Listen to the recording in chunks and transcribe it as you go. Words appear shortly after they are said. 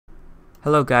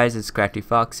Hello guys, it's Crafty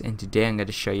Fox, and today I'm going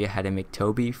to show you how to make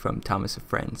Toby from Thomas &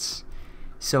 Friends.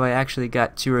 So I actually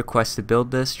got 2 requests to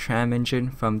build this Tram Engine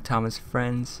from Thomas &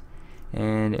 Friends,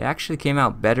 and it actually came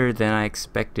out better than I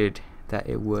expected that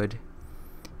it would.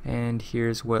 And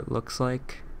here's what it looks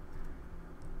like.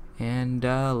 And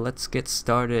let's get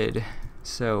started.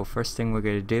 So first thing we're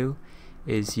going to do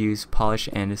is use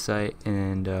polished andesite,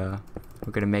 and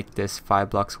we're going to make this 5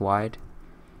 blocks wide.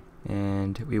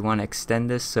 And we want to extend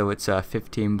this so it's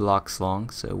 15 blocks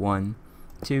long. So 1,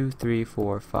 2, 3,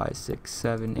 4, 5, 6,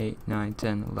 7, 8, 9,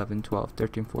 10, 11, 12,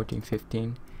 13, 14,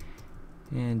 15.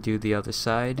 And do the other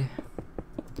side.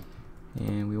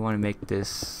 And we want to make this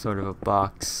sort of a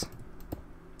box.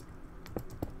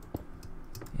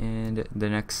 And the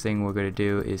next thing we're going to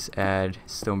do is add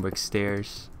stone brick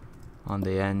stairs on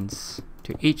the ends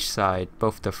to each side,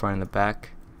 both the front and the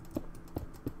back.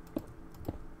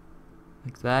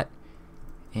 Like that.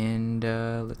 And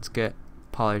let's get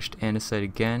polished andesite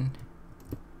again.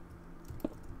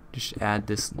 Just add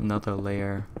this another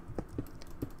layer.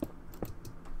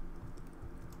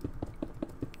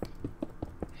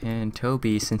 And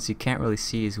Toby, since you can't really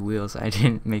see his wheels, I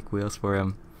didn't make wheels for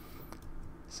him,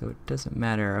 so it doesn't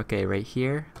matter. Okay, right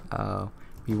here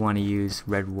we want to use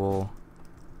red wool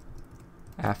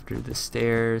after the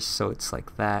stairs, so it's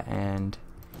like that, and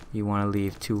you want to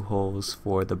leave 2 holes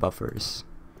for the buffers,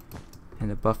 and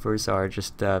the buffers are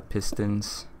just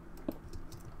pistons.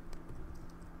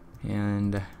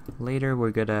 And later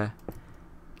we're gonna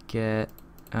get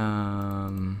a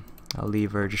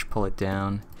lever, just pull it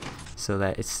down so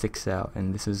that it sticks out,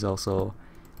 and this is also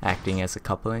acting as a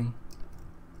coupling.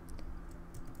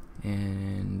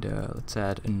 And let's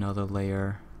add another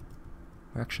layer.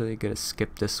 We're actually gonna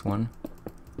skip this one,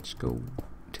 just go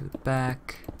to the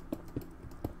back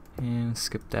and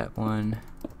skip that one.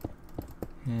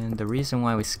 And the reason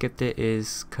why we skipped it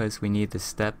is because we need the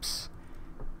steps.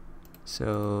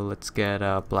 So let's get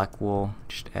black wool,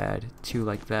 just add 2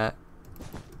 like that,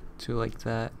 2 like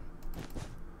that.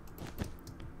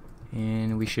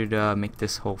 And we should make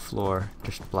this whole floor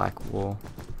just black wool,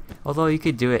 although you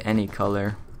could do it any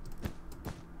color.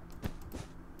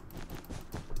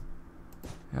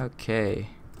 Okay,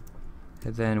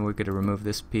 and then we're gonna remove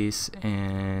this piece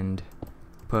and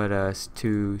put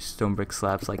 2 stone brick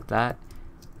slabs like that.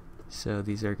 So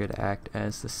these are gonna act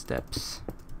as the steps.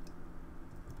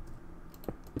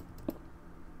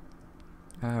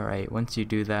 Alright, once you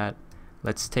do that,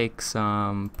 let's take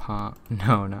some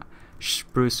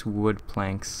spruce wood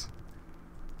planks,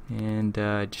 and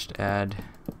just add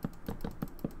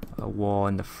a wall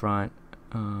in the front.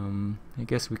 I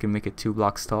guess we can make it 2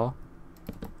 blocks tall,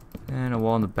 and a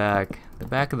wall in the back. The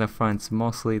back and the front's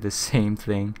mostly the same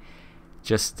thing,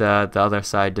 just the other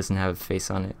side doesn't have a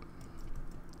face on it.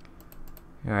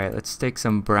 Alright, let's take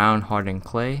some brown hardened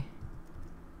clay,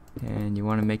 and you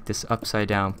want to make this upside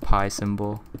down pi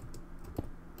symbol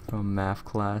from math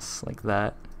class, like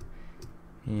that,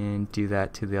 and do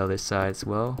that to the other side as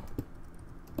well.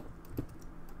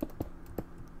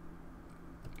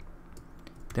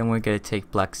 Then we're going to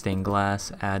take black stained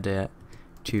glass, add it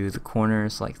to the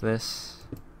corners like this,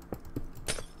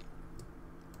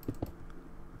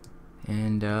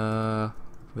 and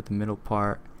for the middle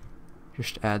part,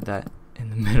 just add that in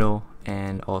the middle,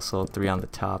 and also 3 on the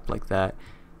top like that,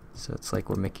 so it's like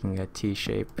we're making a T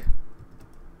shape.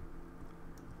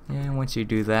 And once you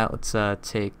do that, let's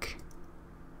take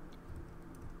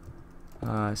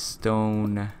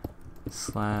stone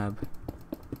slab.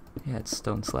 Yeah, it's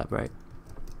stone slab, right?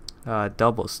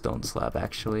 Double stone slab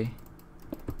actually.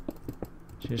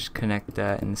 Just connect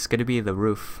that, and it's gonna be the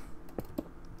roof.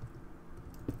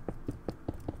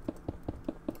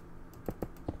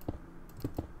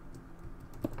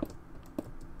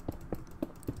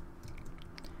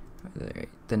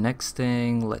 The next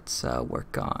thing, let's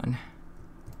work on.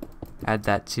 Add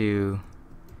that to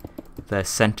the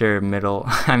center middle,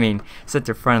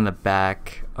 center front and the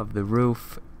back of the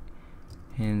roof.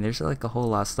 And there's like a whole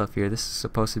lot of stuff here. This is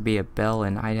supposed to be a bell,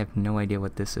 and I have no idea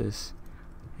what this is.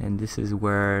 And this is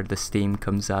where the steam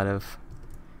comes out of.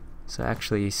 So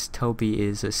actually Toby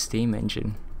is a steam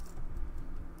engine,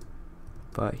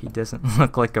 but he doesn't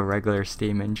look like a regular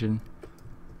steam engine.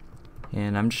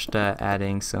 And I'm just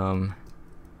adding some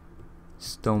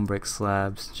stone brick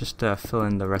slabs just to fill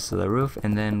in the rest of the roof,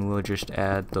 and then we'll just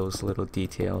add those little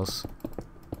details.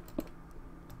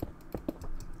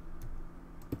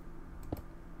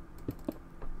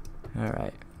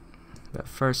 Alright, but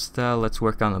first let's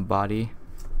work on the body.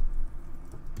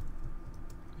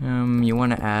 You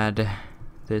want to add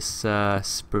this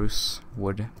spruce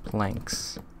wood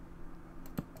planks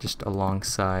just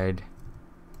alongside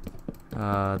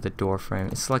the door frame.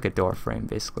 It's like a door frame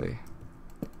basically.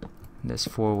 And there's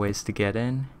 4 ways to get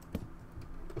in,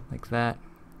 like that.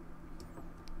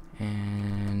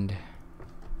 And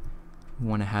we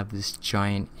want to have this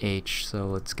giant H, so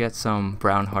let's get some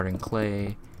brown hardened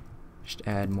clay, just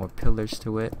add more pillars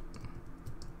to it.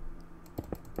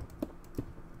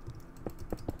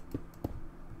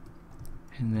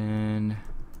 And then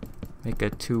make a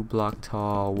 2-block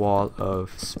tall wall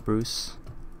of spruce.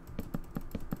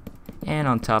 And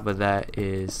on top of that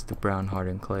is the brown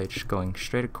hardened clay, just going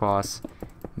straight across,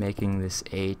 making this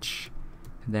H.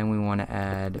 And then we want to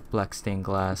add black stained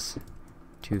glass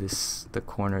to the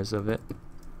corners of it,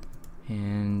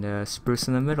 and spruce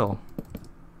in the middle,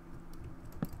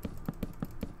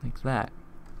 like that.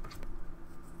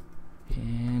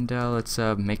 And let's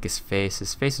make his face.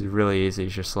 His face is really easy,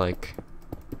 it's just like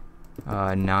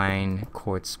 9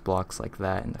 quartz blocks like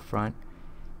that in the front.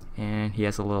 And he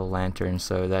has a little lantern,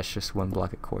 so that's just 1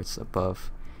 block of quartz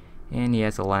above. And he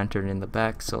has a lantern in the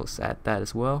back, so let's add that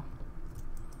as well.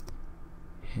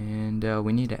 And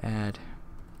we need to add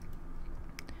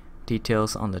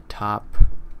details on the top,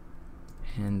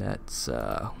 and that's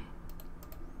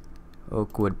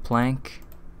oak wood plank,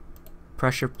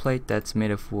 pressure plate that's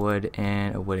made of wood,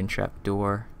 and a wooden trap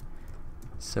door.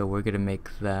 So we're gonna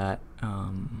make that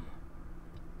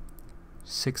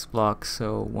 6 blocks,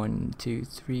 so 1, 2,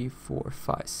 3, 4,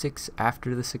 5, 6.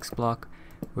 After the 6th block,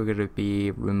 we're gonna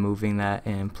be removing that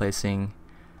and placing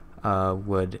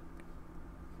wood.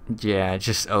 Yeah,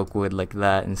 just oak wood like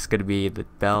that, and it's gonna be the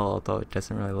bell, although it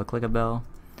doesn't really look like a bell.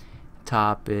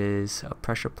 Top is a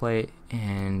pressure plate,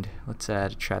 and let's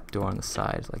add a trapdoor on the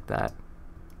side like that.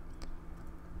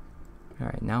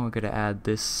 Alright, now we're gonna add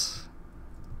this,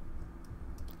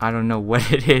 I don't know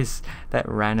what it is, that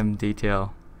random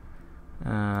detail.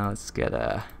 Let's get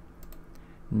a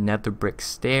nether brick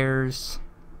stairs,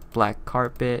 black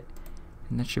carpet,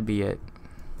 and that should be it.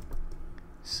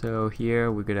 So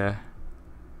here we're gonna,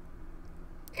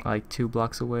 like 2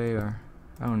 blocks away, or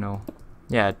I don't know,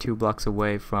 yeah, 2 blocks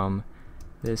away from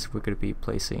this, we're gonna be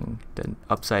placing the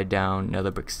upside down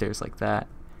nether brick stairs like that.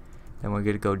 Then we're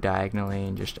gonna go diagonally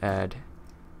and just add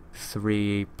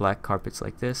 3 black carpets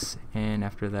like this, and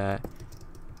after that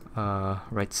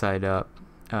right side up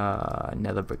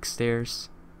nether brick stairs,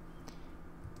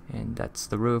 and that's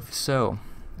the roof. So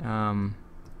we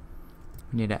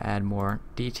need to add more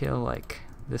detail like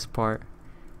this part.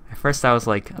 At first I was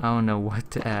like, I don't know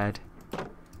what to add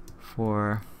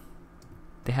for,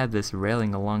 they had this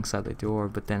railing alongside the door,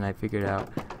 but then I figured out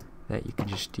that you could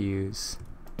just use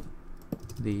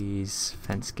these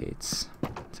fence gates.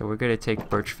 So we're gonna take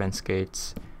birch fence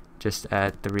gates, just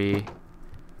add 3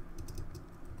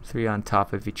 on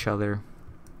top of each other,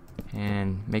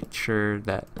 and make sure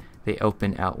that they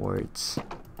open outwards.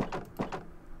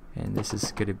 And this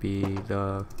is gonna be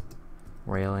the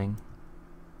railing.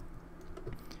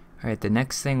 Alright, the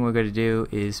next thing we're gonna do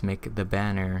is make the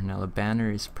banner. Now the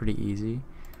banner is pretty easy,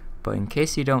 but in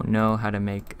case you don't know how to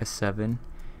make a 7,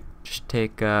 just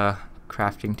take a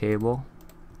crafting table,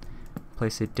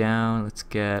 place it down. Let's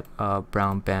get a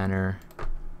brown banner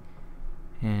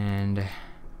and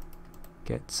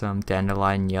get some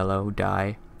dandelion yellow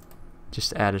dye.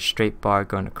 Just add a straight bar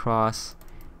going across,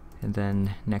 and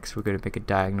then next we're going to make a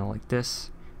diagonal like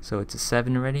this, so it's a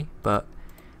 7 already. But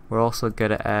we're also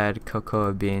going to add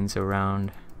cocoa beans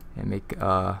around and make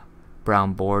a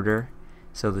brown border,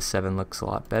 so the 7 looks a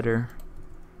lot better.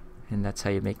 And that's how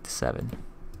you make the 7.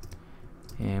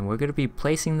 And we're going to be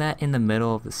placing that in the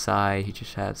middle of the side. He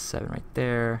just has 7 right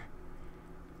there,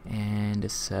 and a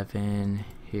 7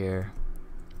 here.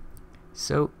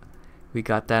 So we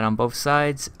got that on both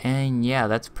sides, and yeah,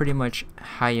 that's pretty much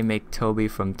how you make Toby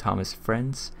from Thomas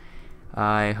Friends.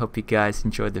 I hope you guys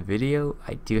enjoyed the video.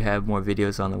 I do have more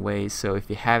videos on the way, so if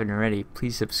you haven't already,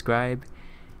 please subscribe.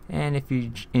 And if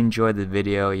you enjoyed the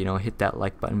video, you know, hit that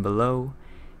like button below,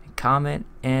 comment,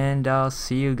 and I'll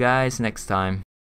see you guys next time.